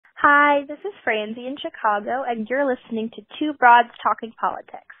Hi, this is Francie in Chicago, and you're listening to Two Broads Talking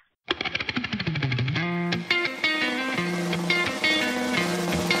Politics.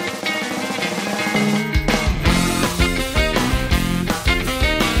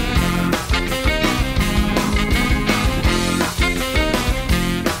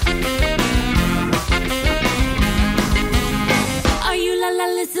 Are you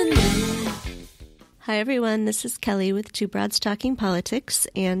listening? Hi, everyone. This is Kelly with Two Broads Talking Politics,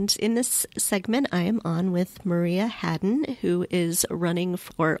 and in this segment, I am on with Maria Hadden, who is running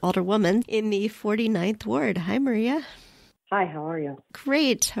for alderwoman in the 49th Ward. Hi, Maria. Hi, how are you?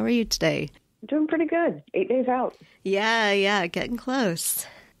 Great. How are you today? Doing pretty good. 8 days out. Yeah, getting close.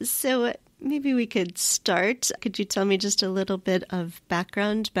 So maybe we could start. Could you tell me just a little bit of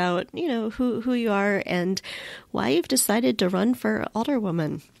background about, who you are and why you've decided to run for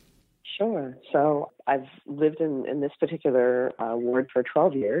alderwoman? Sure. So I've lived in this particular ward for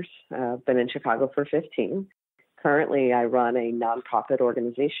 12 years. I've been in Chicago for 15. Currently, I run a nonprofit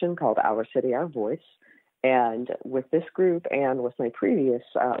organization called Our City, Our Voice. And with this group and with my previous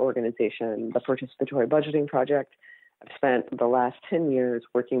organization, the Participatory Budgeting Project, I've spent the last 10 years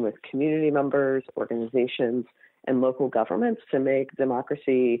working with community members, organizations, and local governments to make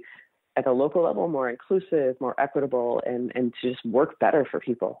democracy at the local level more inclusive, more equitable, and to just work better for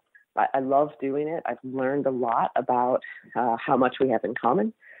people. I love doing it. I've learned a lot about how much we have in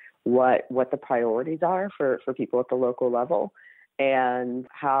common, what the priorities are for people at the local level, and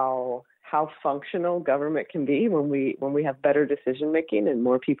how functional government can be when we have better decision making and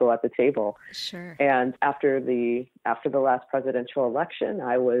more people at the table. Sure. And after the last presidential election,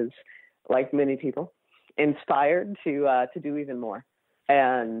 I was, like many people, inspired to do even more,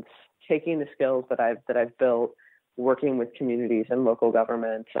 and taking the skills that I've built working with communities and local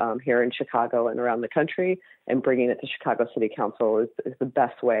government here in Chicago and around the country, and bringing it to Chicago City Council is the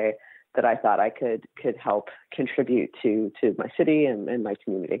best way that I thought I could help contribute to my city and my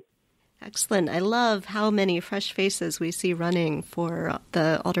community. Excellent. I love how many fresh faces we see running for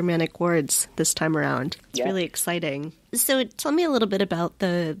the aldermanic wards this time around. It's really exciting. So tell me a little bit about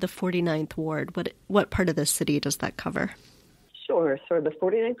the 49th Ward. What part of the city does that cover? Sure. So the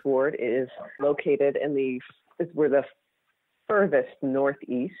 49th Ward is located we're the furthest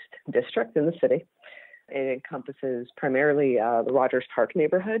northeast district in the city. It encompasses primarily the Rogers Park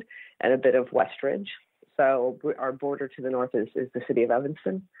neighborhood and a bit of Westridge. So our border to the north is the city of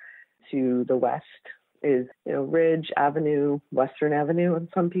Evanston. To the west is Ridge Avenue, Western Avenue in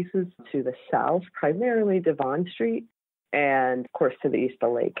some pieces. To the south, primarily Devon Street, and of course to the east, the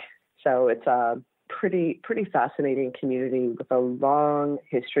lake. So it's a pretty fascinating community with a long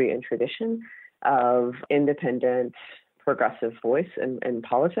history and tradition of independent, progressive voice in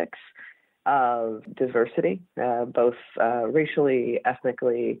politics, of diversity, both racially,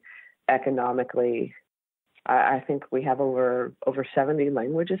 ethnically, economically. I think we have over 70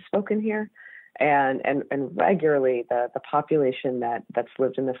 languages spoken here, and regularly the population that's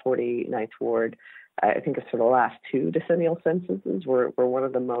lived in the 49th Ward, I think it's for the last 2 decennial censuses, we're one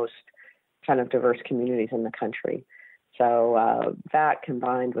of the most kind of diverse communities in the country. So that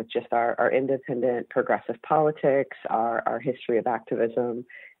combined with just our independent progressive politics, our history of activism,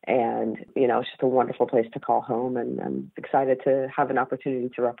 and, it's just a wonderful place to call home, and I'm excited to have an opportunity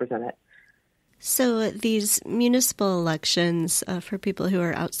to represent it. So these municipal elections, for people who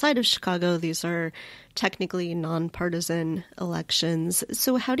are outside of Chicago, these are technically nonpartisan elections.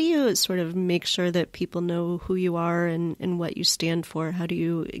 So how do you sort of make sure that people know who you are and what you stand for? How do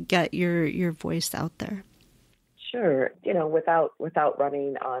you get your voice out there? Sure. Without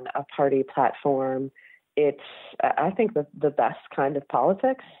running on a party platform, it's, I think, the best kind of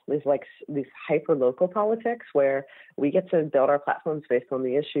politics is like these hyper-local politics where we get to build our platforms based on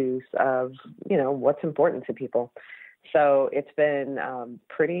the issues of, what's important to people. So it's been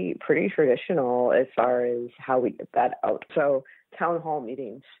pretty traditional as far as how we get that out. So town hall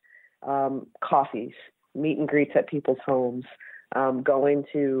meetings, coffees, meet and greets at people's homes, going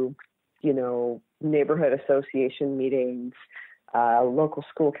to, neighborhood association meetings, local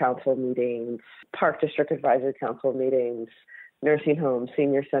school council meetings, park district advisory council meetings, nursing homes,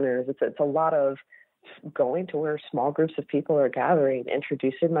 senior centers. It's a lot of going to where small groups of people are gathering,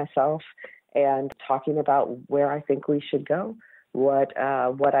 introducing myself, and talking about where I think we should go, what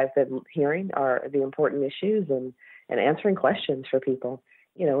I've been hearing are the important issues, and answering questions for people.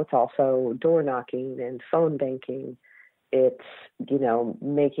 It's also door knocking and phone banking. It's,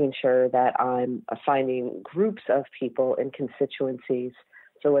 making sure that I'm finding groups of people in constituencies.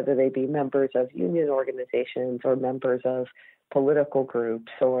 So whether they be members of union organizations or members of political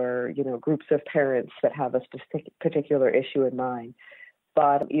groups or, groups of parents that have a specific particular issue in mind,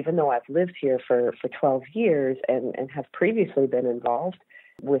 But even though I've lived here for 12 years and have previously been involved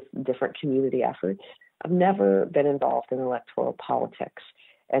with different community efforts, I've never been involved in electoral politics.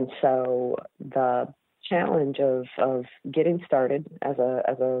 And so the challenge of getting started as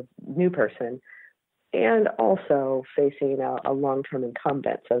a new person and also facing a long-term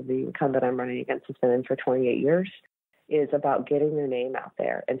incumbent. So the incumbent I'm running against has been in for 28 years, is about getting their name out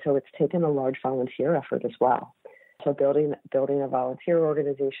there. And so it's taken a large volunteer effort as well. So building a volunteer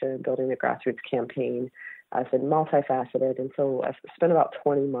organization, building a grassroots campaign has been multifaceted. And so I've spent about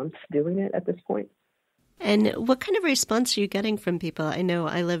 20 months doing it at this point. And what kind of response are you getting from people? I know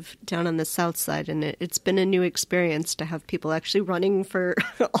I live down on the south side, and it's been a new experience to have people actually running for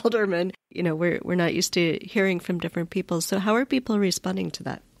alderman. You know, we're not used to hearing from different people. So how are people responding to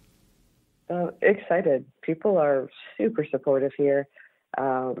that? Excited. People are super supportive here.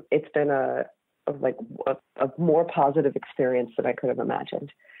 It's been a more positive experience than I could have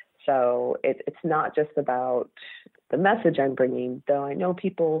imagined. So it's not just about the message I'm bringing, though I know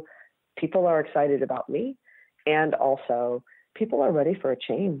people are excited about me, and also people are ready for a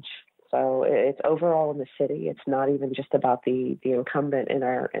change. So it's overall in the city. It's not even just about the incumbent in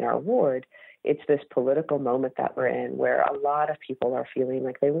our ward. It's this political moment that we're in where a lot of people are feeling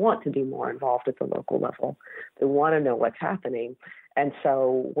like they want to be more involved at the local level. They want to know what's happening. And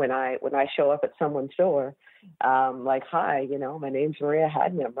so when I show up at someone's door, like, hi, my name's Maria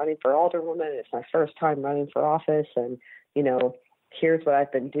Hadden. I'm running for alderwoman. It's my first time running for office. And, here's what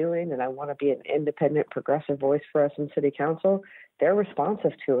I've been doing. And I want to be an independent, progressive voice for us in city council. They're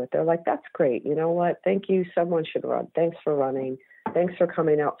responsive to it. They're like, that's great. You know what? Thank you. Someone should run. Thanks for running. Thanks for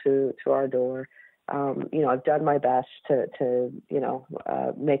coming out to our door. I've done my best to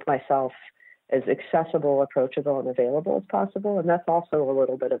make myself as accessible, approachable, and available as possible. And that's also a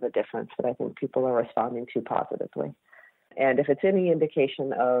little bit of a difference that I think people are responding to positively. And if it's any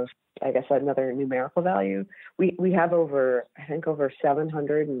indication of, I guess, another numerical value, we have over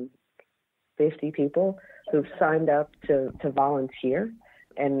 750 people who've signed up to volunteer.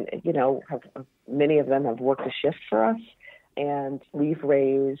 And, many of them have worked a shift for us. And we've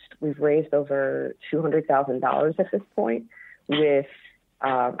raised over $200,000 at this point, with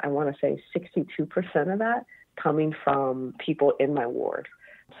I want to say 62% of that coming from people in my ward.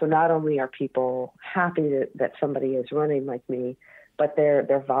 So not only are people happy that somebody is running like me, but they're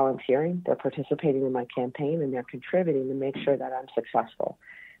volunteering, they're participating in my campaign, and they're contributing to make sure that I'm successful.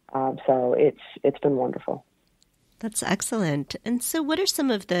 So it's been wonderful. That's excellent. And so what are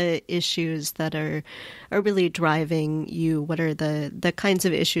some of the issues that are really driving you? What are the kinds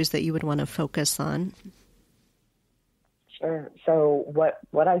of issues that you would want to focus on? Sure. So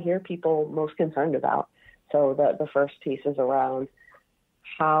what I hear people most concerned about, so the first piece is around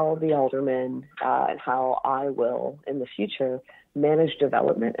how the alderman and how I will in the future manage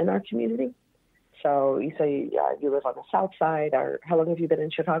development in our community. So you say you live on the south side. How long have you been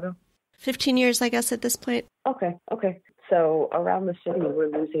in Chicago? 15 years, I guess, at this point. Okay. So around the city, we're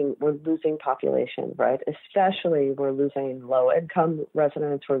losing population, right? Especially we're losing low-income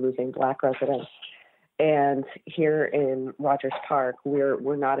residents. We're losing Black residents. And here in Rogers Park,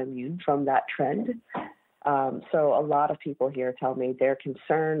 we're not immune from that trend. So a lot of people here tell me they're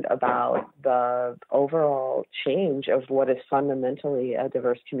concerned about the overall change of what is fundamentally a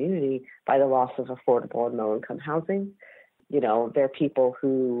diverse community by the loss of affordable and low-income housing. There are people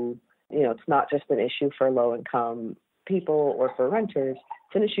who, it's not just an issue for low-income people or for renters.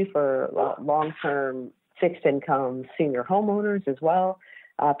 It's an issue for long-term fixed-income senior homeowners as well.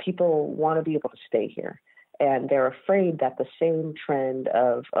 People want to be able to stay here, and they're afraid that the same trend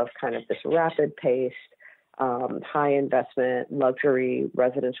of kind of this rapid-paced, high investment, luxury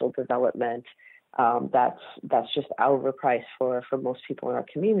residential development that's just overpriced for most people in our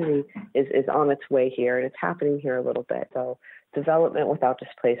community is on its way here, and it's happening here a little bit. So development without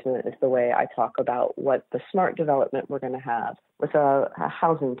displacement is the way I talk about what the smart development we're going to have with a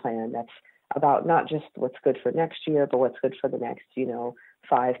housing plan that's about not just what's good for next year, but what's good for the next,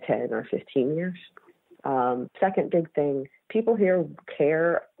 5, 10, or 15 years. Second big thing, people here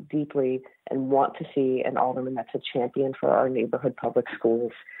care deeply and want to see an alderman that's a champion for our neighborhood public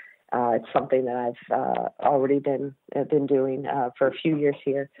schools. It's something that I've already been doing for a few years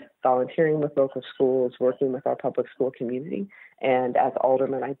here, volunteering with local schools, working with our public school community. And as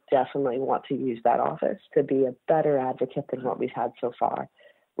alderman, I definitely want to use that office to be a better advocate than what we've had so far.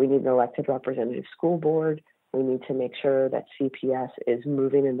 We need an elected representative school board. We need to make sure that CPS is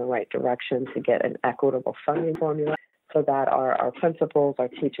moving in the right direction to get an equitable funding formula so that our principals, our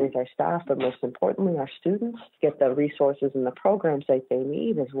teachers, our staff, but most importantly, our students get the resources and the programs that they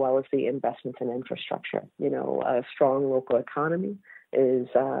need, as well as the investments in infrastructure. A strong local economy is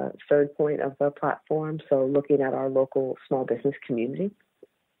third point of the platform. So looking at our local small business community,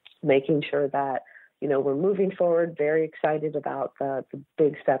 making sure that, we're moving forward, very excited about the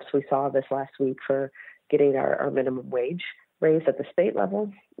big steps we saw this last week for getting our minimum wage raised at the state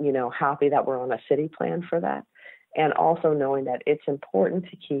level, happy that we're on a city plan for that. And also knowing that it's important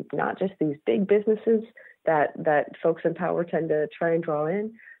to keep not just these big businesses that folks in power tend to try and draw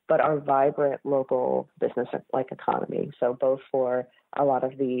in, but our vibrant local business-like economy. So both for a lot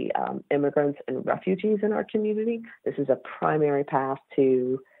of the immigrants and refugees in our community, this is a primary path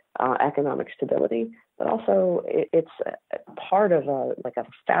to economic stability, but also it's a part of a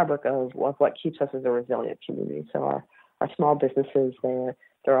fabric of what keeps us as a resilient community. So our small businesses,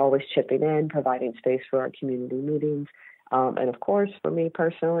 they're always chipping in, providing space for our community meetings. And of course, for me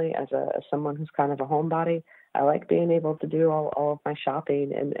personally, as someone who's kind of a homebody, I like being able to do all of my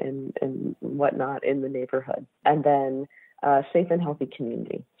shopping and whatnot in the neighborhood. And then safe and healthy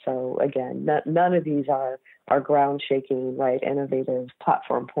community. So again, none of these are ground shaking, right, innovative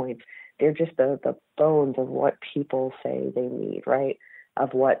platform points. They're just the bones of what people say they need, right,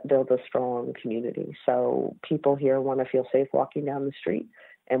 of what builds a strong community. So people here want to feel safe walking down the street.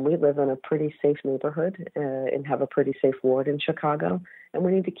 And we live in a pretty safe neighborhood and have a pretty safe ward in Chicago. And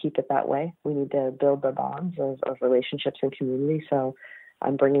we need to keep it that way. We need to build the bonds of relationships and community. So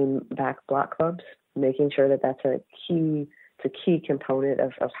I'm bringing back block clubs, making sure that that's a key component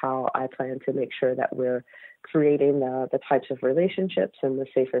of how I plan to make sure that we're creating the types of relationships and the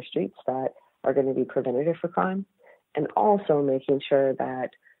safer streets that are going to be preventative for crime. And also making sure that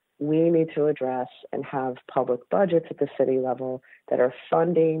we need to address and have public budgets at the city level that are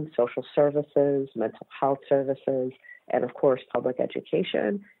funding social services, mental health services, and of course, public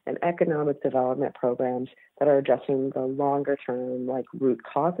education and economic development programs that are addressing the longer term, root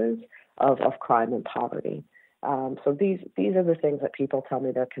causes of crime and poverty. So these are the things that people tell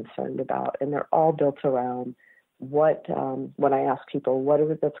me they're concerned about, and they're all built around what, when I ask people, what is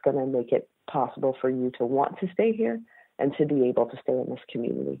it that's going to make it possible for you to want to stay here and to be able to stay in this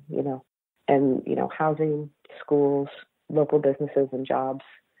community, and, housing, schools, local businesses and jobs,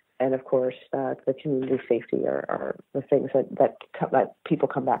 and of course, the community safety are the things that people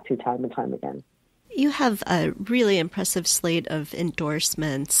come back to time and time again. You have a really impressive slate of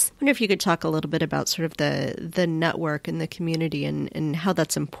endorsements. I wonder if you could talk a little bit about sort of the network and the community and how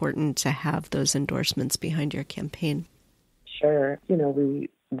that's important to have those endorsements behind your campaign. Sure.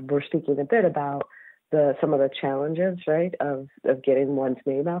 We're speaking a bit about some of the challenges, right, of getting one's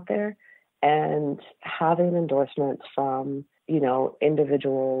name out there and having endorsements from,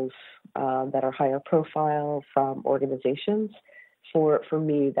 individuals that are higher profile, from organizations. For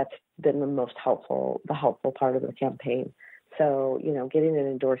me, that's been the helpful part of the campaign. So, getting an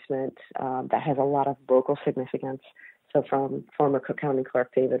endorsement that has a lot of local significance. So from former Cook County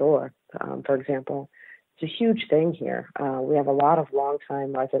Clerk David Orr, for example, it's a huge thing here. We have a lot of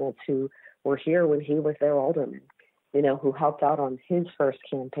longtime residents who were here when he was their alderman, who helped out on his first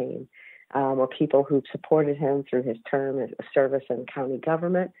campaign, or people who supported him through his term of service in county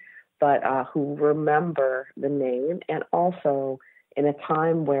government, but who remember the name, and also in a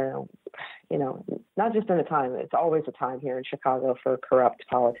time where, not just in a time, it's always a time here in Chicago for corrupt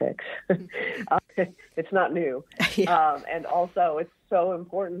politics. It's not new. And also it's so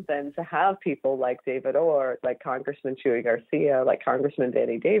important then to have people like David Orr, like Congressman Chuy Garcia, like Congressman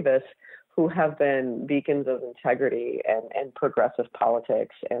Danny Davis, who have been beacons of integrity and progressive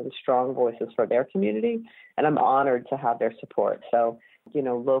politics and strong voices for their community. And I'm honored to have their support. So,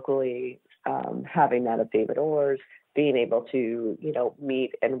 locally, having that of David Orr's, being able to,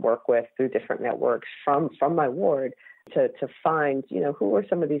 meet and work with through different networks from my ward to find, who are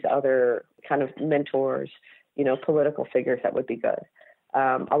some of these other kind of mentors, political figures that would be good.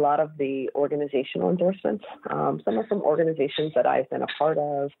 A lot of the organizational endorsements, some of them organizations that I've been a part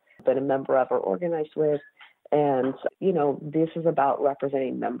of, been a member of or organized with. And, this is about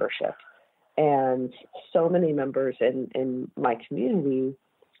representing membership. And so many members in my community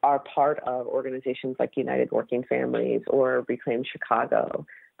are part of organizations like United Working Families or Reclaim Chicago,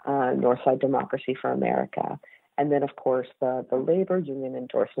 Northside Democracy for America. And then, of course, the labor union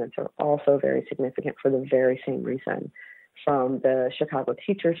endorsements are also very significant for the very same reason. From the Chicago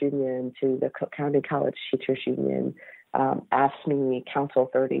Teachers Union to the Cook County College Teachers Union, AFSCME Council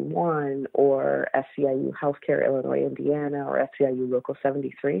 31, or SCIU Healthcare Illinois Indiana, or SCIU Local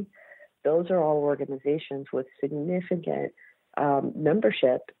 73. Those are all organizations with significant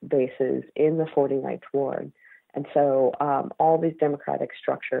membership bases in the 49th Ward. And so all these democratic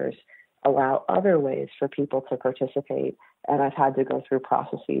structures allow other ways for people to participate. And I've had to go through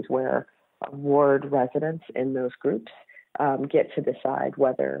processes where ward residents in those groups get to decide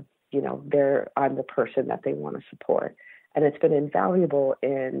whether, I'm the person that they want to support. And it's been invaluable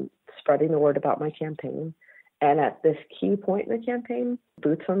in spreading the word about my campaign. And at this key point in the campaign,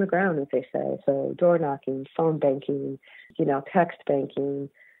 boots on the ground, as they say. So door knocking, phone banking, text banking,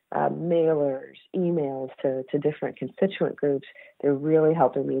 mailers, emails to different constituent groups. They're really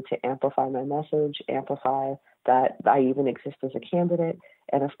helping me to amplify my message, amplify that I even exist as a candidate.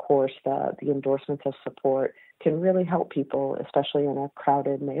 And of course, the endorsements of support can really help people, especially in a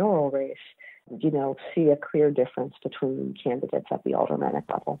crowded mayoral race, see a clear difference between candidates at the aldermanic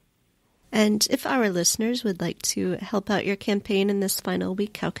level. And if our listeners would like to help out your campaign in this final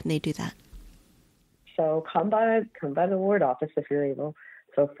week, how can they do that? So come by the ward office if you're able.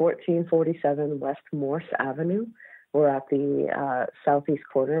 So 1447 West Morse Avenue. We're at the southeast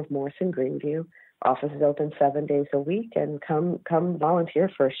corner of Morse and Greenview. Office is open 7 days a week, and come volunteer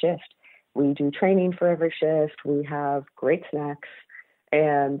for a shift. We do training for every shift. We have great snacks,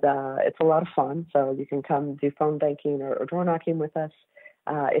 and it's a lot of fun. So you can come do phone banking or door knocking with us.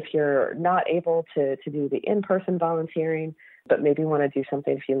 If you're not able to do the in-person volunteering, but maybe want to do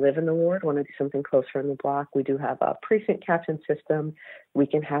something, if you live in the ward, want to do something closer in the block, we do have a precinct captain system. We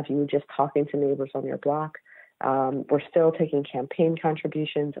can have you just talking to neighbors on your block. We're still taking campaign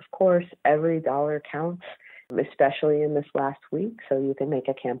contributions. Of course, every dollar counts, especially in this last week. So you can make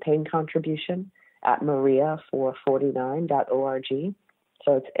a campaign contribution at maria449.org.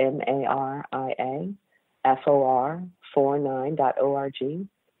 So it's MARIAFOR49.org.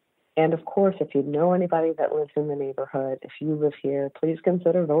 And of course, if you know anybody that lives in the neighborhood, if you live here, please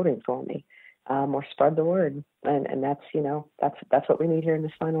consider voting for me, or spread the word. And that's what we need here in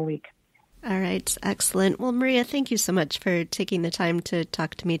this final week. All right. Excellent. Well, Maria, thank you so much for taking the time to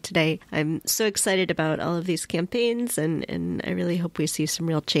talk to me today. I'm so excited about all of these campaigns, and I really hope we see some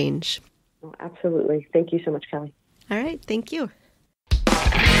real change. Oh, absolutely. Thank you so much, Kelly. All right. Thank you.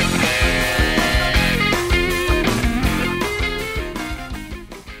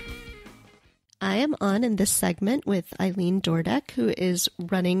 I am on in this segment with Eileen Dordek, who is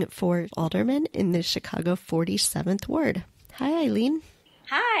running for alderman in the Chicago 47th Ward. Hi, Eileen.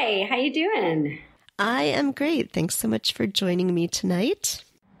 Hi, how you doing? I am great. Thanks so much for joining me tonight.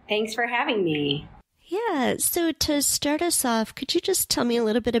 Thanks for having me. Yeah, so to start us off, could you just tell me a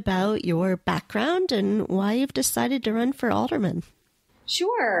little bit about your background and why you've decided to run for alderman?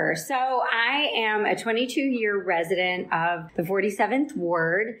 Sure. So I am a 22-year resident of the 47th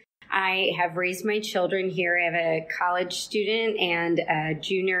Ward. I have raised my children here. I have a college student and a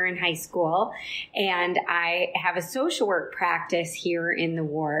junior in high school, and I have a social work practice here in the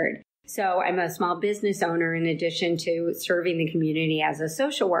ward. So I'm a small business owner in addition to serving the community as a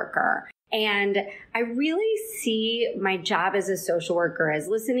social worker. And I really see my job as a social worker as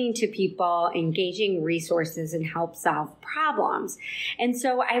listening to people, engaging resources, and help solve problems. And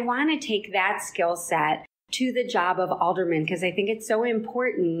so I want to take that skill set to the job of alderman, because I think it's so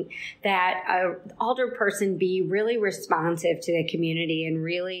important that an alderperson be really responsive to the community and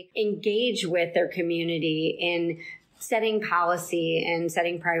really engage with their community in setting policy and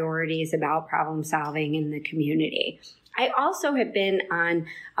setting priorities about problem solving in the community. I also have been on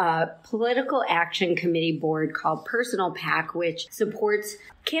a political action committee board called Personal PAC, which supports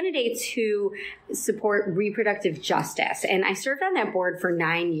candidates who support reproductive justice. And I served on that board for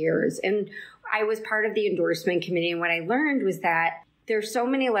 9 years. And I was part of the endorsement committee. And what I learned was that there's so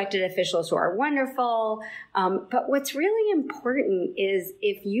many elected officials who are wonderful. But what's really important is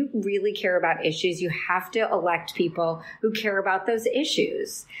if you really care about issues, you have to elect people who care about those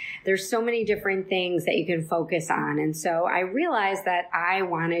issues. There's so many different things that you can focus on. And so I realized that I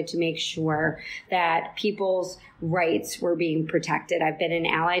wanted to make sure that people's rights were being protected. I've been an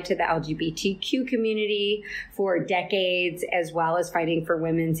ally to the LGBTQ community for decades, as well as fighting for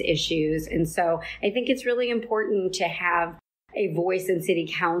women's issues. And so I think it's really important to have a voice in city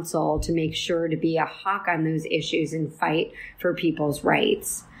council to make sure to be a hawk on those issues and fight for people's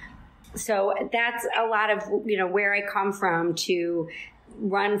rights. So that's a lot of, where I come from to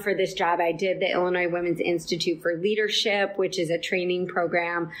run for this job. I did the Illinois Women's Institute for Leadership, which is a training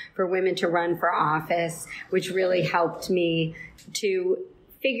program for women to run for office, which really helped me to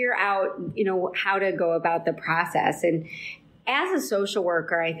figure out, how to go about the process. And as a social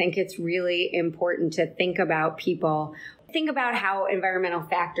worker, I think it's really important to think about people. Think about how environmental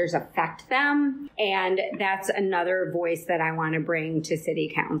factors affect them. And that's another voice that I want to bring to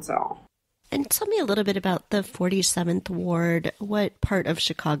City Council. And tell me a little bit about the 47th Ward. What part of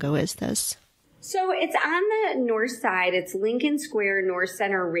Chicago is this? So it's on the north side. It's Lincoln Square, North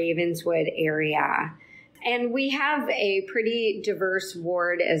Center, Ravenswood area. And we have a pretty diverse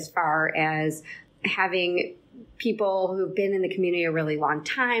ward as far as having people who've been in the community a really long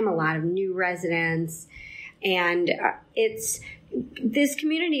time, a lot of new residents. And this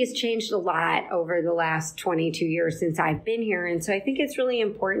community has changed a lot over the last 22 years since I've been here. And so I think it's really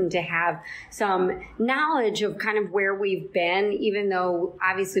important to have some knowledge of kind of where we've been, even though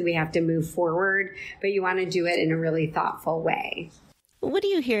obviously we have to move forward, but you want to do it in a really thoughtful way. What are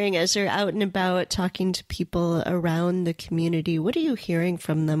you hearing as you're out and about talking to people around the community? What are you hearing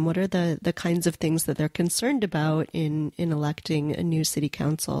from them? What are the kinds of things that they're concerned about in electing a new city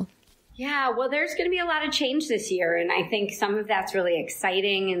council? Yeah, well, there's going to be a lot of change this year, and I think some of that's really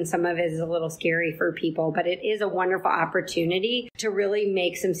exciting and some of it is a little scary for people, but it is a wonderful opportunity to really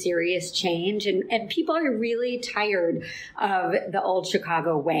make some serious change, and people are really tired of the old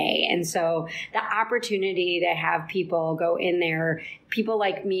Chicago way, and so the opportunity to have people go in there, people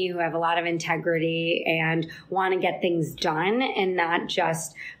like me who have a lot of integrity and want to get things done and not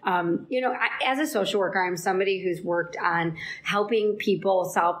just, as a social worker, I'm somebody who's worked on helping people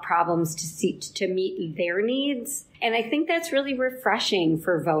solve problems to meet their needs. And I think that's really refreshing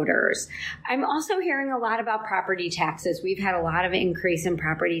for voters. I'm also hearing a lot about property taxes. We've had a lot of increase in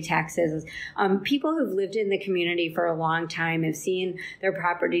property taxes. People who've lived in the community for a long time have seen their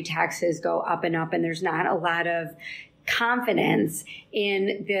property taxes go up, and there's not a lot of confidence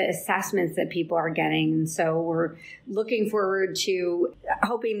in the assessments that people are getting. And so we're looking forward to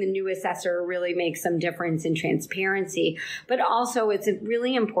hoping the new assessor really makes some difference in transparency. But also it's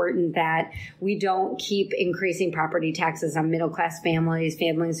really important that we don't keep increasing property taxes on middle-class families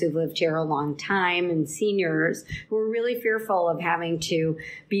who've lived here a long time, and seniors who are really fearful of having to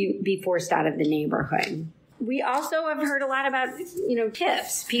be forced out of the neighborhood. We also have heard a lot about,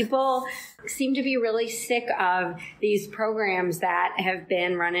 tips. People seem to be really sick of these programs that have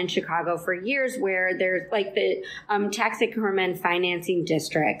been run in Chicago for years, where there's like the tax increment financing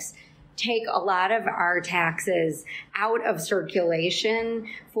districts take a lot of our taxes out of circulation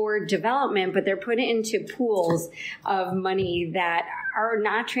for development, but they're put into pools of money that are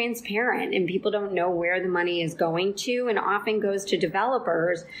not transparent, and people don't know where the money is going to, and often goes to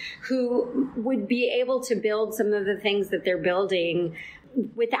developers who would be able to build some of the things that they're building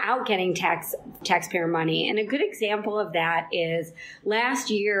without getting taxpayer money. And a good example of that is last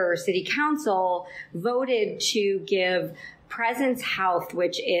year, City Council voted to give Presence Health,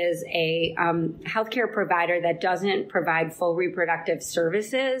 which is a healthcare provider that doesn't provide full reproductive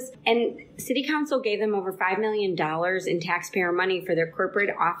services. And City Council gave them over $5 million in taxpayer money for their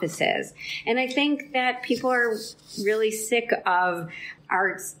corporate offices. And I think that people are really sick of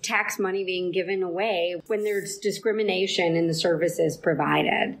our tax money being given away when there's discrimination in the services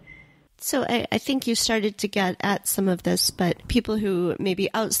provided. So I think you started to get at some of this, but people who may be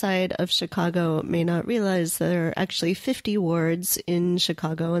outside of Chicago may not realize there are actually 50 wards in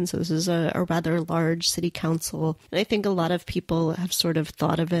Chicago, and so this is a rather large city council. And I think a lot of people have sort of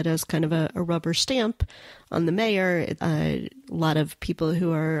thought of it as kind of a rubber stamp on the mayor. A lot of people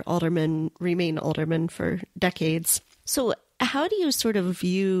who are aldermen remain aldermen for decades. So how do you sort of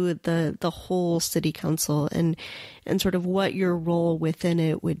view the whole city council and sort of what your role within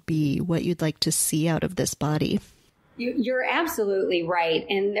it would be, what you'd like to see out of this body? You're absolutely right.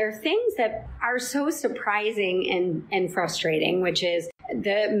 And there are things that are so surprising and frustrating, which is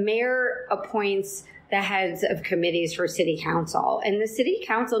the mayor appoints the heads of committees for city council. And the city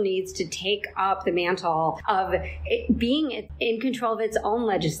council needs to take up the mantle of being in control of its own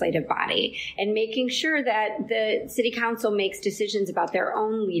legislative body and making sure that the city council makes decisions about their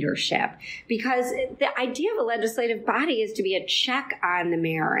own leadership. Because the idea of a legislative body is to be a check on the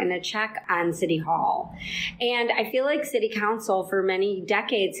mayor and a check on City Hall. And I feel like city council for many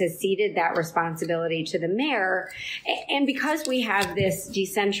decades has ceded that responsibility to the mayor. And because we have this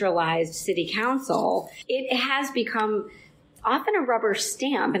decentralized city council, it has become often a rubber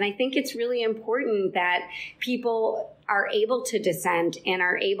stamp. And I think it's really important that people are able to dissent and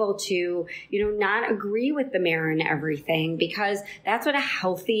are able to, not agree with the mayor and everything, because that's what a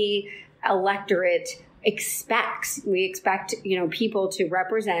healthy electorate expects. We expect, people to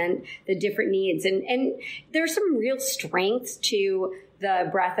represent the different needs. And there's some real strengths to the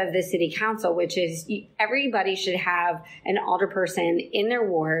breadth of the city council, which is everybody should have an alderperson in their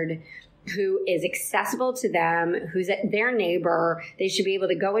ward who is accessible to them, who's their neighbor. They should be able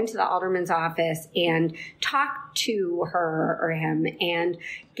to go into the alderman's office and talk to her or him and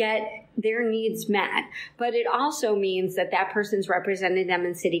get their needs met. But it also means that that person's representing them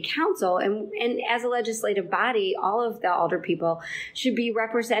in city council. And as a legislative body, all of the alder people should be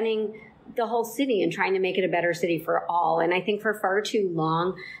representing the whole city and trying to make it a better city for all. And I think for far too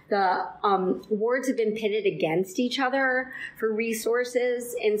long, the wards have been pitted against each other for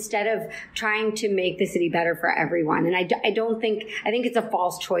resources instead of trying to make the city better for everyone. And I think it's a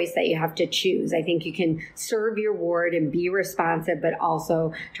false choice that you have to choose. I think you can serve your ward and be responsive, but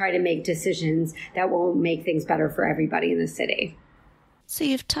also try to make decisions that will make things better for everybody in the city. So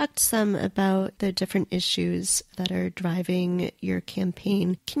you've talked some about the different issues that are driving your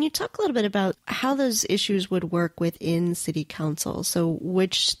campaign. Can you talk a little bit about how those issues would work within city council? So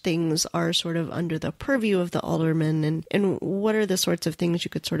which things are sort of under the purview of the alderman, and what are the sorts of things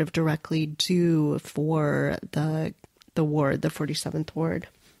you could sort of directly do for the ward, the 47th ward?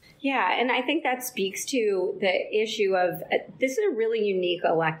 Yeah, and I think that speaks to the issue of this is a really unique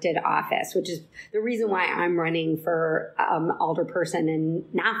elected office, which is the reason why I'm running for alderperson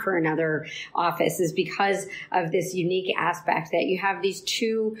and not for another office, is because of this unique aspect that you have these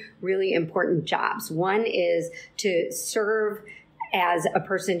two really important jobs. One is to serve as a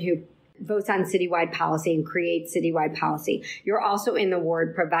person who votes on citywide policy and creates citywide policy. You're also in the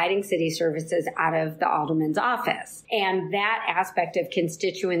ward providing city services out of the alderman's office. And that aspect of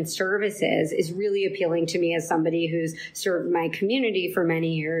constituent services is really appealing to me as somebody who's served my community for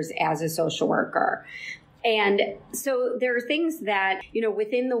many years as a social worker. And so there are things that,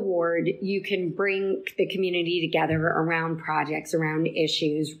 within the ward, you can bring the community together around projects, around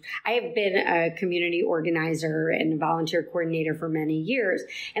issues. I have been a community organizer and a volunteer coordinator for many years.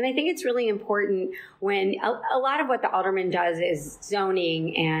 And I think it's really important when a lot of what the alderman does is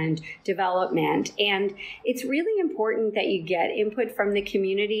zoning and development. And it's really important that you get input from the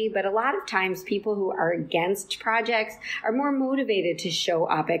community. But a lot of times people who are against projects are more motivated to show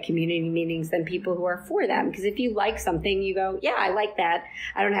up at community meetings than people who are for them. Because if you like something, you go, yeah, I like that.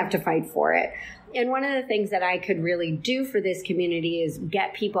 I don't have to fight for it. And one of the things that I could really do for this community is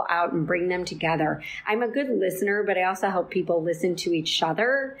get people out and bring them together. I'm a good listener, but I also help people listen to each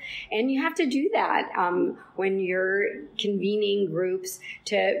other. And you have to do that when you're convening groups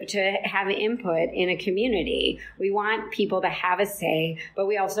to have input in a community. We want people to have a say, but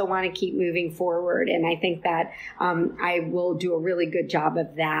we also want to keep moving forward. And I think that I will do a really good job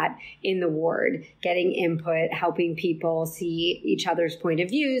of that in the ward, getting input, helping people see each other's point of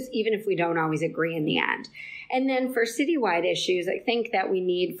views, even if we don't always agree in the end. And then for citywide issues, I think that we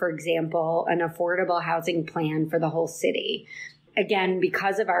need, for example, an affordable housing plan for the whole city. Again,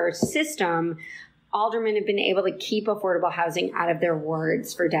 because of our system, aldermen have been able to keep affordable housing out of their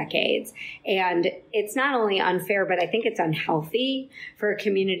wards for decades. And it's not only unfair, but I think it's unhealthy for a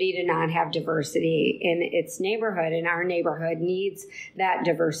community to not have diversity in its neighborhood. And our neighborhood needs that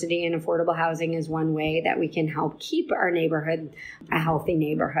diversity, and affordable housing is one way that we can help keep our neighborhood a healthy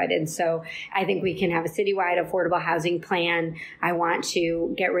neighborhood. And so I think we can have a citywide affordable housing plan. I want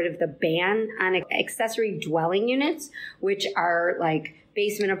to get rid of the ban on accessory dwelling units, which are like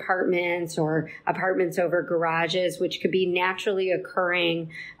basement apartments or apartments over garages, which could be naturally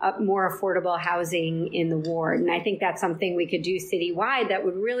occurring, more affordable housing in the ward. And I think that's something we could do citywide that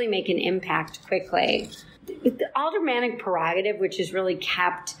would really make an impact quickly. The aldermanic prerogative, which has really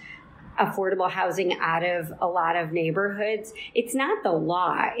kept affordable housing out of a lot of neighborhoods, it's not the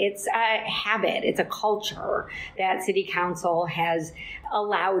law. It's a habit. It's a culture that city council has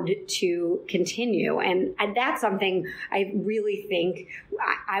allowed to continue. And that's something I really think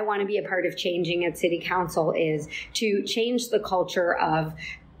I want to be a part of changing at city council, is to change the culture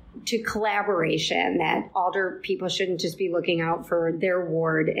to collaboration, that alder people shouldn't just be looking out for their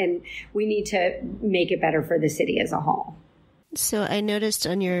ward, and we need to make it better for the city as a whole. So I noticed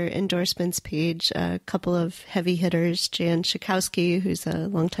on your endorsements page a couple of heavy hitters, Jan Schakowsky, who's a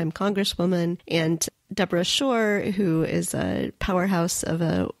longtime congresswoman, and Deborah Shore, who is a powerhouse of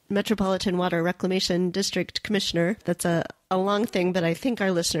a Metropolitan Water Reclamation District commissioner. That's a long thing, but I think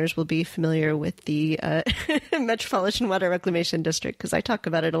our listeners will be familiar with the Metropolitan Water Reclamation District because I talk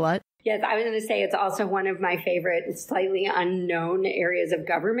about it a lot. Yes, I was going to say it's also one of my favorite slightly unknown areas of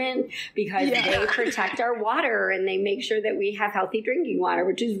government because they protect our water and they make sure that we have healthy drinking water,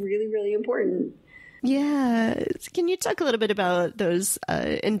 which is really, really important. Yeah. Can you talk a little bit about those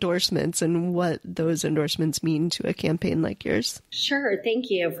endorsements and what those endorsements mean to a campaign like yours? Sure. Thank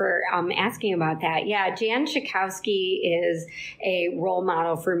you for asking about that. Yeah, Jan Schakowsky is a role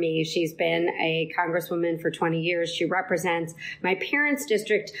model for me. She's been a congresswoman for 20 years. She represents my parents'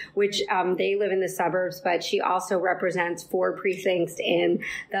 district, which they live in the suburbs, but she also represents 4 precincts in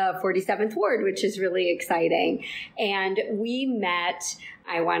the 47th ward, which is really exciting. And we met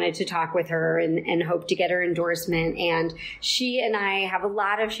I wanted to talk with her and hope to get her endorsement. And she and I have a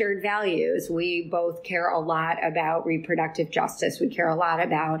lot of shared values. We both care a lot about reproductive justice. We care a lot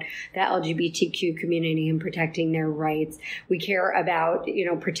about the LGBTQ community and protecting their rights. We care about,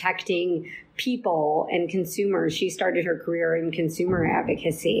 protecting people and consumers. She started her career in consumer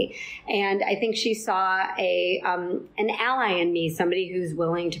advocacy. And I think she saw an ally in me, somebody who's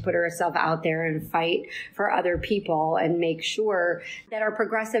willing to put herself out there and fight for other people and make sure that our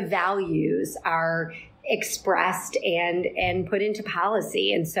progressive values are expressed and put into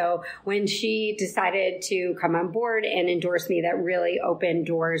policy. And so when she decided to come on board and endorse me, that really opened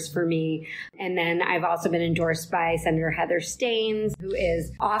doors for me. And then I've also been endorsed by Senator Heather Stearns, who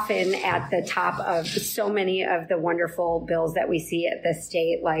is often at the top of so many of the wonderful bills that we see at the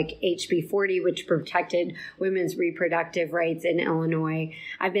state, like HB 40, which protected women's reproductive rights in Illinois.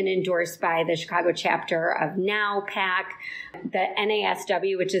 I've been endorsed by the Chicago chapter of NOW PAC, the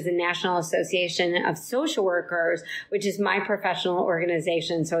NASW, which is the National Association of Social Workers, which is my professional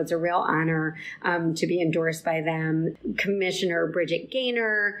organization. So it's a real honor to be endorsed by them. Commissioner Bridget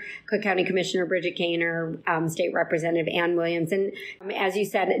Gaynor, Cook County Commissioner Bridget Gaynor, State Representative Ann Williams. And as you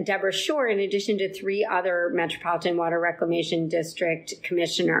said, Deborah Shore, in addition to 3 other Metropolitan Water Reclamation District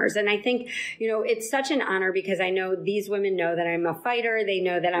commissioners. And I think, it's such an honor because I know these women know that I'm a fighter. They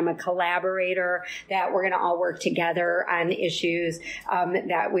know that I'm a collaborator, that we're going to all work together on issues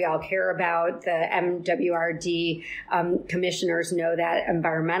that we all care about. The MWRD commissioners know that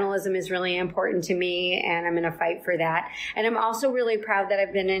environmentalism is really important to me, and I'm going to fight for that. And I'm also really proud that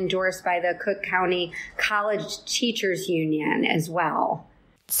I've been endorsed by the Cook County College Teachers Union as well.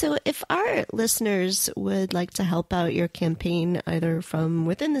 So if our listeners would like to help out your campaign, either from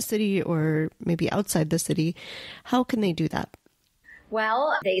within the city or maybe outside the city, how can they do that?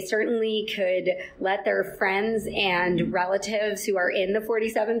 Well, they certainly could let their friends and relatives who are in the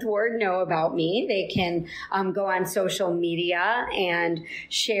 47th Ward know about me. They can go on social media and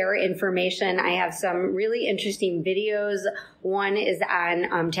share information. I have some really interesting videos. One is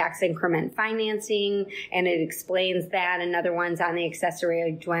on tax increment financing, and it explains that. Another one's on the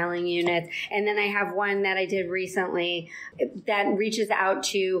accessory dwelling units. And then I have one that I did recently that reaches out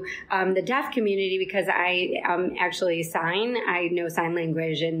to the deaf community because I actually sign. I know sign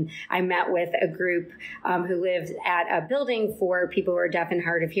language, and I met with a group who lives at a building for people who are deaf and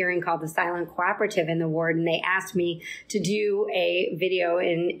hard of hearing called the Silent Cooperative in the ward, and they asked me to do a video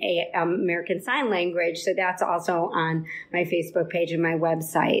in American Sign Language. So that's also on my Facebook page and my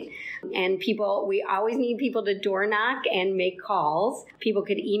website. And we always need people to door knock and make calls. People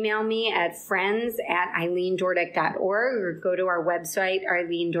could email me at friends@eileendordek.org or go to our website,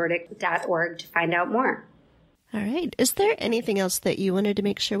 eileendordek.org, to find out more. All right. Is there anything else that you wanted to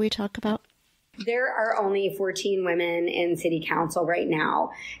make sure we talk about? There are only 14 women in city council right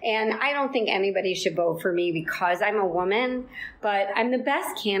now, and I don't think anybody should vote for me because I'm a woman, but I'm the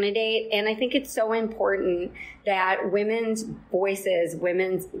best candidate, and I think it's so important that women's voices,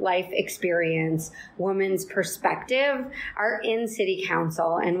 women's life experience, women's perspective are in city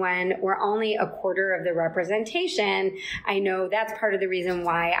council. And when we're only a quarter of the representation, I know that's part of the reason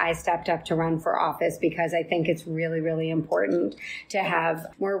why I stepped up to run for office, because I think it's really, really important to have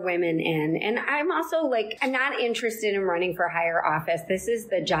more women in. And I'm also I'm not interested in running for higher office. This is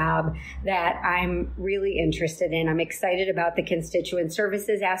the job that I'm really interested in. I'm excited about the constituent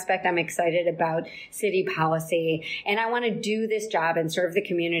services aspect. I'm excited about city policy. And I want to do this job and serve the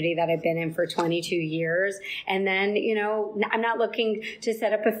community that I've been in for 22 years. And then, I'm not looking to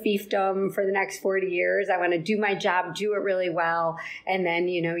set up a fiefdom for the next 40 years. I want to do my job, do it really well. And then,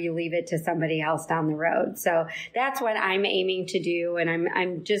 you leave it to somebody else down the road. So that's what I'm aiming to do. And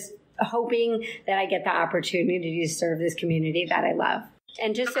I'm just hoping that I get the opportunity to serve this community that I love.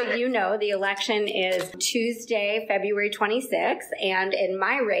 And just so you know, the election is Tuesday, February 26th. And in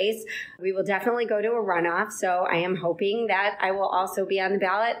my race, we will definitely go to a runoff. So I am hoping that I will also be on the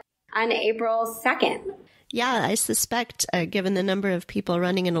ballot on April 2nd. Yeah, I suspect, given the number of people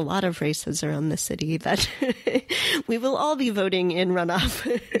running in a lot of races around the city, that we will all be voting in runoff.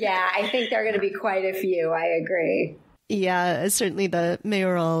 Yeah, I think there are going to be quite a few. I agree. Yeah, certainly the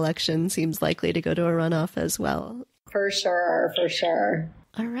mayoral election seems likely to go to a runoff as well. For sure, for sure.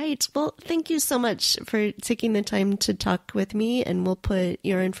 All right. Well, thank you so much for taking the time to talk with me, and we'll put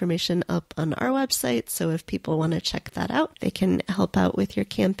your information up on our website. So if people want to check that out, they can help out with your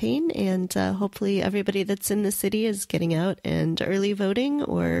campaign. And hopefully everybody that's in the city is getting out and early voting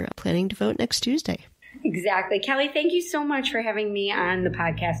or planning to vote next Tuesday. Exactly. Kelly, thank you so much for having me on the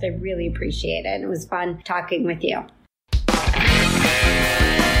podcast. I really appreciate it. It was fun talking with you.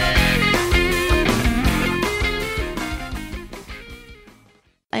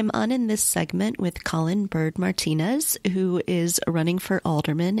 I'm on in this segment with Colin Bird-Martinez, who is running for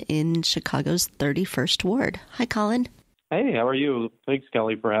alderman in Chicago's 31st Ward. Hi, Colin. Hey, how are you? Thanks,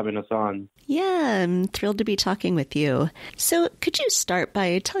 Kelly, for having us on. Yeah, I'm thrilled to be talking with you. So could you start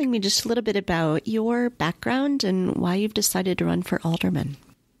by telling me just a little bit about your background and why you've decided to run for alderman?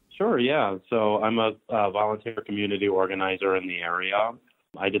 Sure, yeah. So I'm a volunteer community organizer in the area.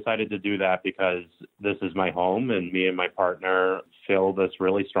 I decided to do that because this is my home, and me and my partner feel this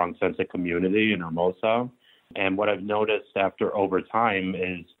really strong sense of community in Hermosa. And what I've noticed over time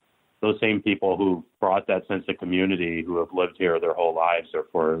is those same people who brought that sense of community, who have lived here their whole lives or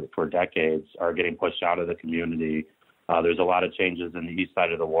for decades, are getting pushed out of the community. There's a lot of changes in the east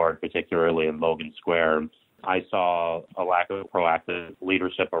side of the ward, particularly in Logan Square. I saw a lack of proactive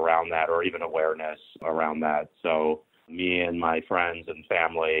leadership around that, or even awareness around that. So me and my friends and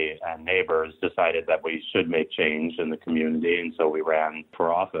family and neighbors decided that we should make change in the community, and so we ran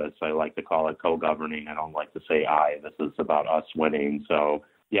for office. I like to call it co-governing. I don't like to say I. This is about us winning. So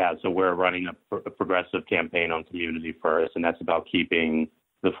we're running a progressive campaign on Community First, and that's about keeping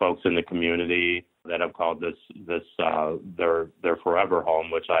the folks in the community that have called this their forever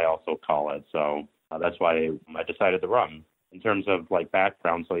home, which I also call it. So that's why I decided to run. In terms of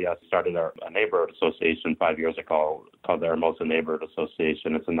background, so yes, I started a neighborhood association 5 years ago called the Hermosa Neighborhood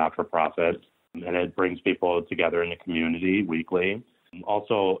Association. It's a not-for-profit, and it brings people together in the community weekly.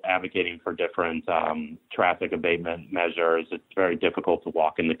 Also advocating for different traffic abatement measures. It's very difficult to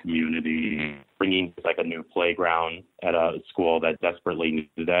walk in the community, bringing a new playground at a school that desperately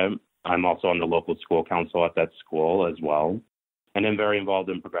needed it. I'm also on the local school council at that school as well. And then very involved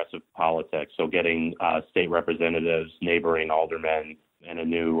in progressive politics, so getting state representatives, neighboring aldermen, and a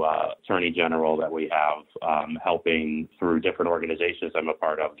new attorney general that we have, helping through different organizations I'm a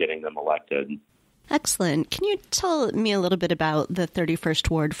part of, getting them elected. Excellent. Can you tell me a little bit about the 31st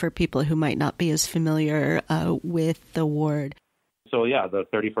Ward for people who might not be as familiar with the ward? So, the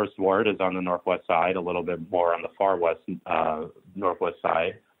 31st Ward is on the northwest side, a little bit more on the far west northwest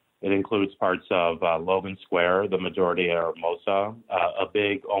side. It includes parts of Logan Square, the majority of Hermosa, a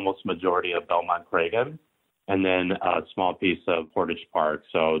big almost majority of Belmont-Cragen, and then a small piece of Portage Park.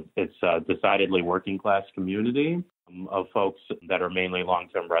 So it's a decidedly working-class community of folks that are mainly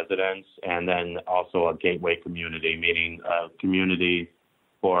long-term residents, and then also a gateway community, meaning a community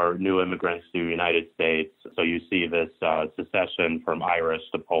for new immigrants to the United States. So you see this secession from Irish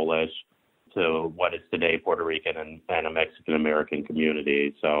to Polish to what is today Puerto Rican and a Mexican-American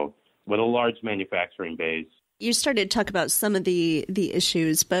community. So with a large manufacturing base. You started to talk about some of the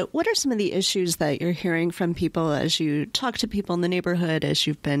issues, but what are some of the issues that you're hearing from people as you talk to people in the neighborhood, as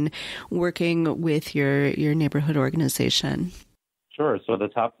you've been working with your neighborhood organization? Sure. So the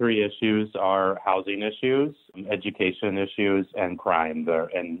top three issues are housing issues, education issues, and crime, there,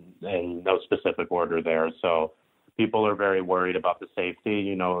 and no specific order there. So people are very worried about the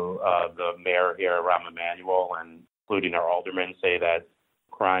safety. The mayor here, Rahm Emanuel, and including our aldermen, say that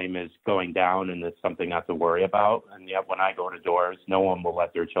crime is going down and it's something not to worry about. And yet when I go to doors, no one will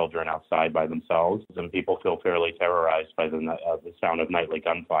let their children outside by themselves. And people feel fairly terrorized by the sound of nightly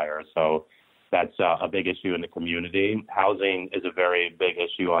gunfire. So that's a big issue in the community. Housing is a very big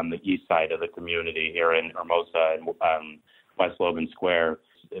issue on the east side of the community here in Hermosa and West Logan Square.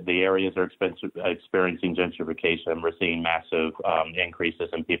 The areas are experiencing gentrification. We're seeing massive increases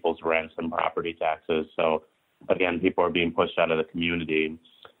in people's rents and property taxes. So again, people are being pushed out of the community.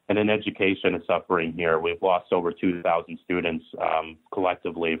 And then education is suffering here. We've lost over 2,000 students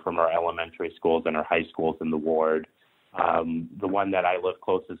collectively from our elementary schools and our high schools in the ward. The one that I live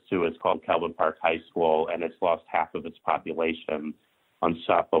closest to is called Calvin Park High School, and it's lost half of its population on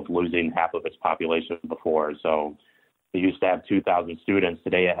top of losing half of its population before. So it used to have 2,000 students.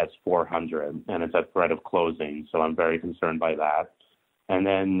 Today it has 400, and it's at threat of closing. So I'm very concerned by that. And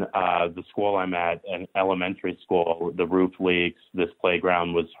then the school I'm at, an elementary school, the roof leaks, this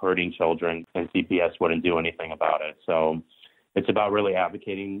playground was hurting children, and CPS wouldn't do anything about it. So it's about really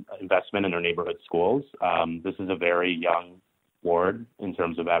advocating investment in our neighborhood schools. This is a very young ward in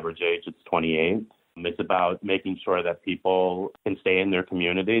terms of average age. It's 28. It's about making sure that people can stay in their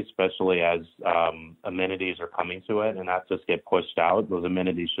community, especially as amenities are coming to it and not just get pushed out. Those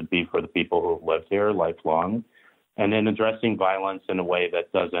amenities should be for the people who have lived here lifelong. And then addressing violence in a way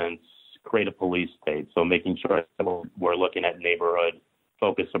that doesn't create a police state. So making sure that we're looking at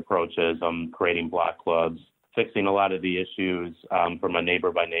neighborhood-focused approaches, creating block clubs, fixing a lot of the issues from a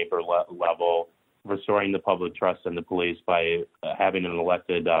neighbor-by-neighbor level, restoring the public trust in the police by having an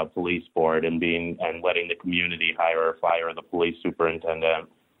elected police board and letting the community hire or fire the police superintendent,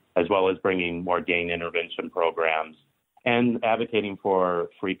 as well as bringing more gang intervention programs and advocating for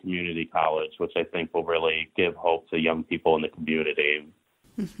free community college, which I think will really give hope to young people in the community.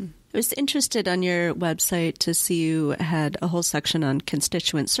 Mm-hmm. I was interested on your website to see you had a whole section on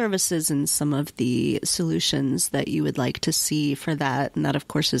constituent services and some of the solutions that you would like to see for that. And that, of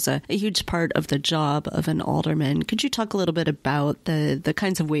course, is a huge part of the job of an alderman. Could you talk a little bit about the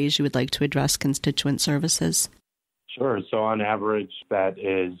kinds of ways you would like to address constituent services? Sure. So on average, that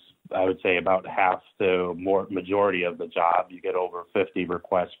is, I would say, about half the majority of the job. You get over 50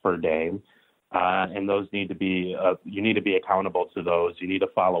 requests per day. And those need to be, you need to be accountable to those. You need to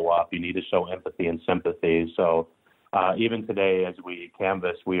follow up. You need to show empathy and sympathy. So even today, as we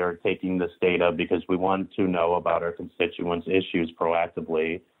canvass, we are taking this data because we want to know about our constituents' issues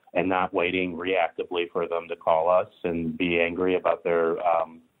proactively and not waiting reactively for them to call us and be angry about their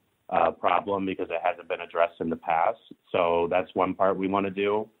problem because it hasn't been addressed in the past. So that's one part we want to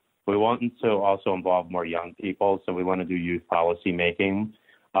do. We want to also involve more young people. So we want to do youth policy making.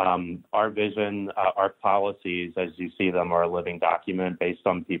 Our vision, our policies, as you see them, are a living document based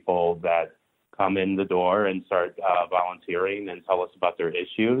on people that come in the door and start volunteering and tell us about their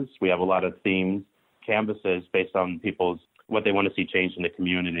issues. We have a lot of themed canvases based on what they want to see change in the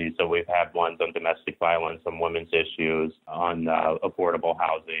community. So we've had ones on domestic violence, on women's issues, on affordable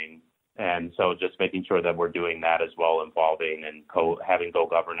housing. And so just making sure that we're doing that as well, involving and having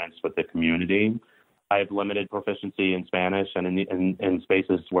co-governance with the community. I have limited proficiency in Spanish, and in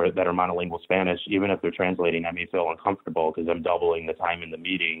spaces that are monolingual Spanish, even if they're translating, I may feel uncomfortable because I'm doubling the time in the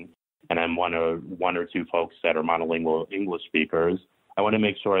meeting, and I'm one or two folks that are monolingual English speakers. I want to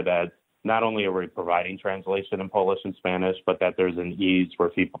make sure that not only are we providing translation in Polish and Spanish, but that there's an ease where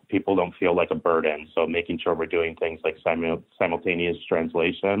people don't feel like a burden. So making sure we're doing things like simultaneous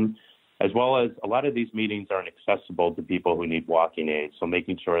translation, as well as a lot of these meetings aren't accessible to people who need walking aids. So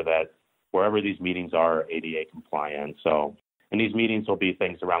making sure that wherever these meetings are ADA compliant. So, and these meetings will be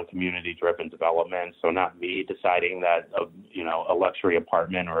things around community-driven development. So not me deciding that, a luxury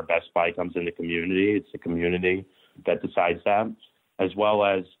apartment or a Best Buy comes in the community. It's the community that decides that, as well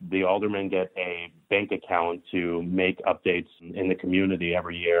as the aldermen get a bank account to make updates in the community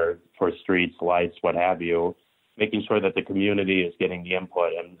every year for streets, lights, what have you, making sure that the community is getting the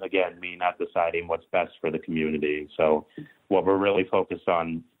input. And again, me not deciding what's best for the community. So what we're really focused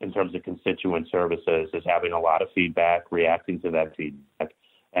on in terms of constituent services is having a lot of feedback, reacting to that feedback.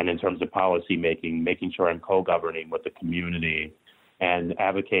 And in terms of policy making sure I'm co-governing with the community and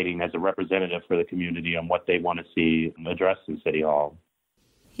advocating as a representative for the community on what they want to see addressed in City Hall.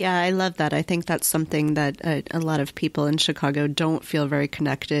 Yeah, I love that. I think that's something that a lot of people in Chicago don't feel very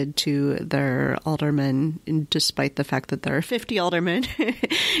connected to their aldermen, despite the fact that there are 50 aldermen.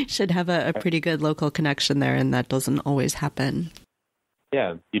 Should have a pretty good local connection there, and that doesn't always happen.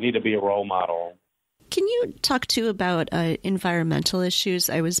 Yeah, you need to be a role model. Can you talk, too, about environmental issues?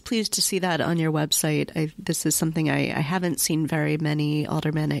 I was pleased to see that on your website. This is something I haven't seen very many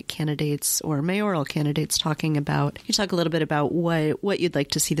aldermanic candidates or mayoral candidates talking about. Can you talk a little bit about what you'd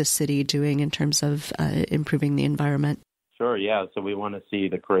like to see the city doing in terms of improving the environment? Sure, yeah. So we want to see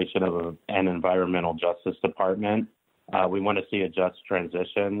the creation of an environmental justice department. We want to see a just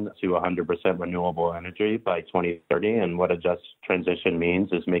transition to 100% renewable energy by 2030. And what a just transition means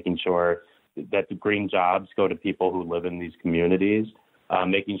is making sure that the green jobs go to people who live in these communities,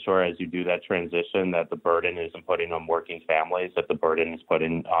 making sure as you do that transition that the burden isn't putting on working families, that the burden is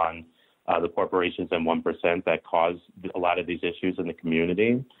putting on the corporations and 1% that cause a lot of these issues in the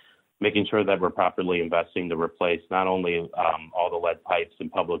community, making sure that we're properly investing to replace not only all the lead pipes in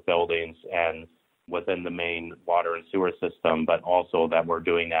public buildings and within the main water and sewer system, but also that we're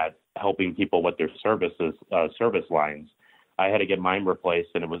doing that, helping people with their service lines. I had to get mine replaced,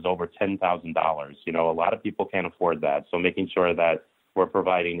 and it was over $10,000. A lot of people can't afford that. So making sure that we're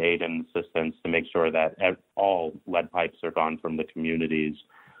providing aid and assistance to make sure that all lead pipes are gone from the communities.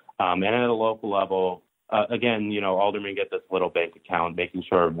 And at a local level, again, aldermen get this little bank account, making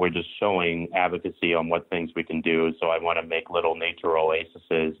sure we're just showing advocacy on what things we can do. So I want to make little nature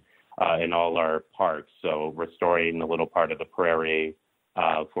oases in all our parks. So restoring a little part of the prairie,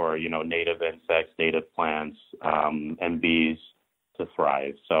 for, native insects, native plants, and bees to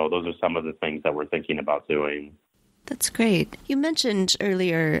thrive. So those are some of the things that we're thinking about doing. That's great. You mentioned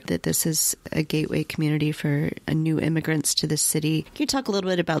earlier that this is a gateway community for new immigrants to the city. Can you talk a little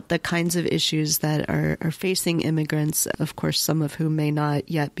bit about the kinds of issues that are facing immigrants, of course, some of whom may not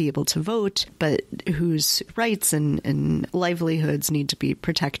yet be able to vote, but whose rights and livelihoods need to be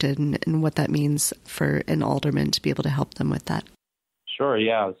protected, and what that means for an alderman to be able to help them with that? Sure,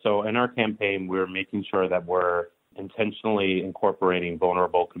 yeah. So in our campaign, we're making sure that we're intentionally incorporating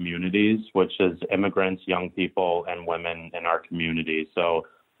vulnerable communities, which is immigrants, young people, and women in our community. So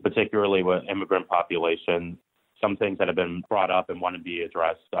particularly with immigrant population, some things that have been brought up and want to be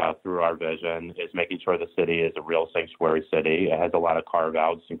addressed through our vision is making sure the city is a real sanctuary city. It has a lot of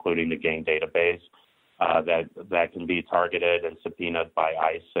carve-outs, including the gang database, that can be targeted and subpoenaed by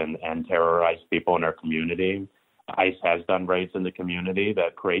ICE and terrorize people in our community. ICE has done raids in the community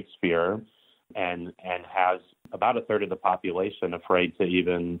that creates fear and has about a third of the population afraid to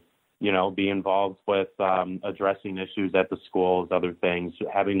even, be involved with addressing issues at the schools, other things,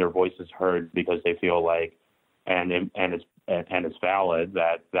 having their voices heard because they feel like, and it's valid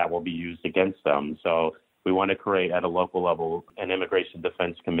that will be used against them. So we want to create at a local level an immigration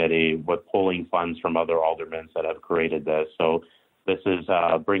defense committee with pulling funds from other aldermen that have created this. So this is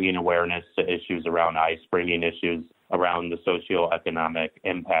bringing awareness to issues around ICE, bringing issues around the socioeconomic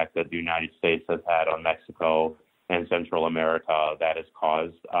impact that the United States has had on Mexico and Central America that has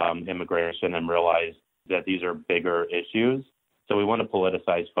caused immigration, and realize that these are bigger issues. So we want to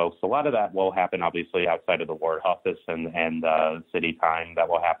politicize folks. A lot of that will happen, obviously, outside of the ward office and city time. That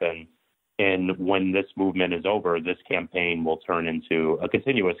will happen. And when this movement is over, this campaign will turn into a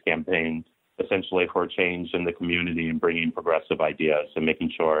continuous campaign, essentially for change in the community and bringing progressive ideas and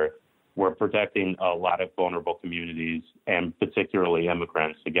making sure we're protecting a lot of vulnerable communities, and particularly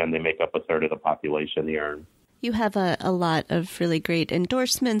immigrants. Again, they make up a third of the population here. You have a lot of really great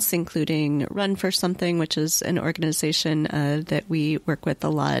endorsements, including Run for Something, which is an organization that we work with a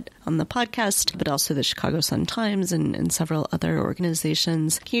lot on the podcast, but also the Chicago Sun-Times and several other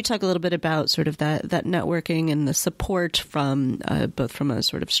organizations. Can you talk a little bit about sort of that networking and the support from both from a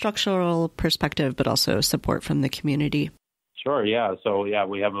sort of structural perspective, but also support from the community? Sure, yeah. So,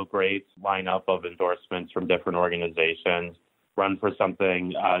 we have a great lineup of endorsements from different organizations. Run for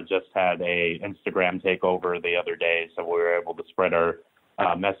Something just had a Instagram takeover the other day, so we were able to spread our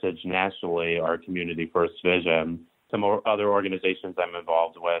message nationally, our community first vision. Some other organizations I'm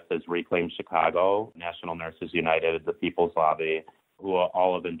involved with is Reclaim Chicago, National Nurses United, the People's Lobby, who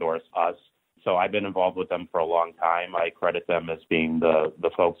all have endorsed us. So I've been involved with them for a long time. I credit them as being the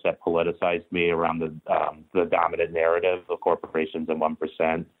folks that politicized me around the dominant narrative of corporations and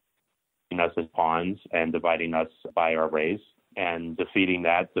 1%, us as pawns and dividing us by our race, and defeating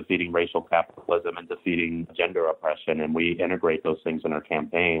racial capitalism and defeating gender oppression. And we integrate those things in our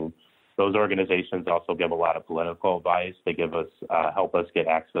campaign. Those organizations also give a lot of political advice. They give us, help us get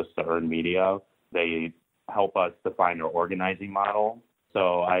access to earned media. They help us define our organizing model.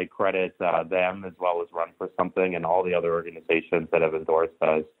 So I credit them, as well as Run for Something and all the other organizations that have endorsed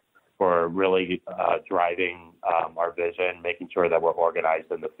us, for really driving our vision, making sure that we're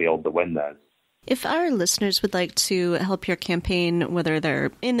organized in the field to win this. If our listeners would like to help your campaign, whether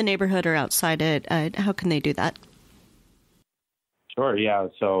they're in the neighborhood or outside it, how can they do that? Sure, yeah.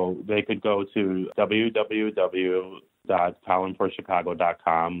 So they could go to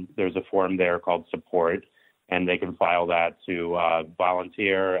www.colinforchicago.com. There's a form there called Support, and they can file that to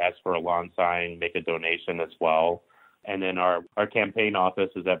volunteer, ask for a lawn sign, make a donation as well. And then our campaign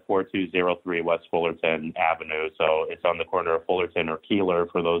office is at 4203 West Fullerton Avenue. So it's on the corner of Fullerton or Keeler,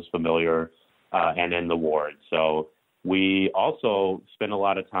 for those familiar, and in the ward. So we also spend a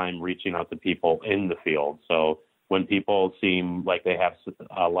lot of time reaching out to people in the field. So when people seem like they have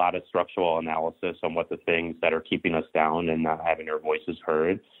a lot of structural analysis on what the things that are keeping us down and not having their voices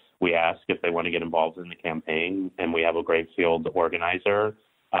heard, we ask if they want to get involved in the campaign. And we have a great field organizer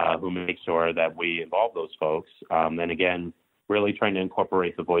who makes sure that we involve those folks. And again, really trying to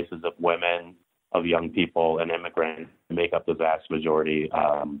incorporate the voices of women, of young people, and immigrants make up the vast majority,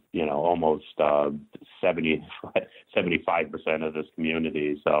 almost 75% of this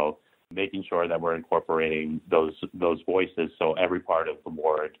community. So making sure that we're incorporating those voices so every part of the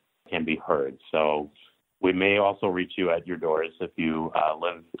ward can be heard. So we may also reach you at your doors if you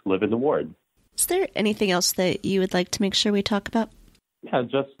live in the ward. Is there anything else that you would like to make sure we talk about? Yeah,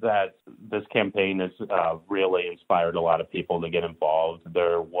 just that this campaign has really inspired a lot of people to get involved.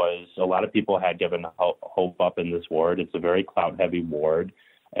 There was a lot of people had given hope up in this ward. It's a very clout-heavy ward,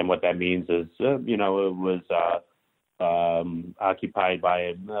 and what that means is, it was occupied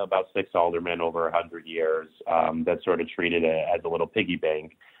by about 6 aldermen over 100 years that sort of treated it as a little piggy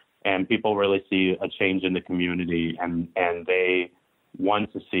bank. And people really see a change in the community, and they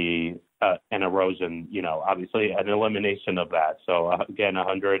want to see an erosion, obviously an elimination of that. So again,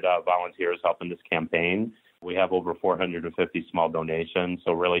 100 volunteers helping this campaign. We have over 450 small donations.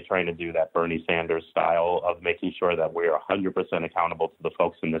 So really trying to do that Bernie Sanders style of making sure that we are 100% accountable to the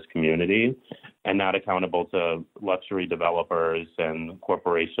folks in this community and not accountable to luxury developers and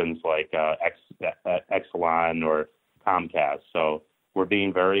corporations like Exelon or Comcast. So we're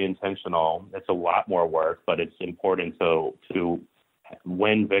being very intentional. It's a lot more work, but it's important to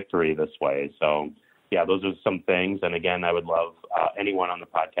win victory this way. So, yeah, those are some things. And again, I would love anyone on the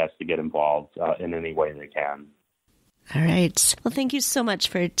podcast to get involved in any way they can. All right. Well, thank you so much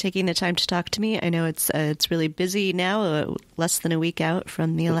for taking the time to talk to me. I know it's really busy now, less than a week out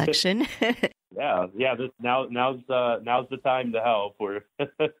from the election. Yeah. Now's the time to help.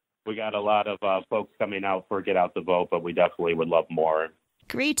 We got a lot of folks coming out for Get Out the Vote, but we definitely would love more.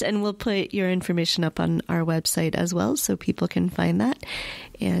 Great. And we'll put your information up on our website as well so people can find that.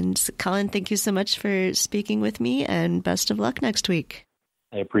 And Colin, thank you so much for speaking with me, and best of luck next week.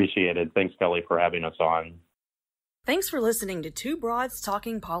 I appreciate it. Thanks, Kelly, for having us on. Thanks for listening to Two Broads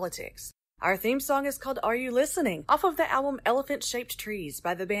Talking Politics. Our theme song is called Are You Listening? Off of the album Elephant Shaped Trees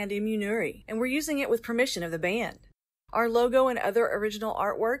by the band Immunuri, and we're using it with permission of the band. Our logo and other original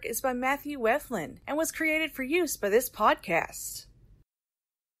artwork is by Matthew Weflin and was created for use by this podcast.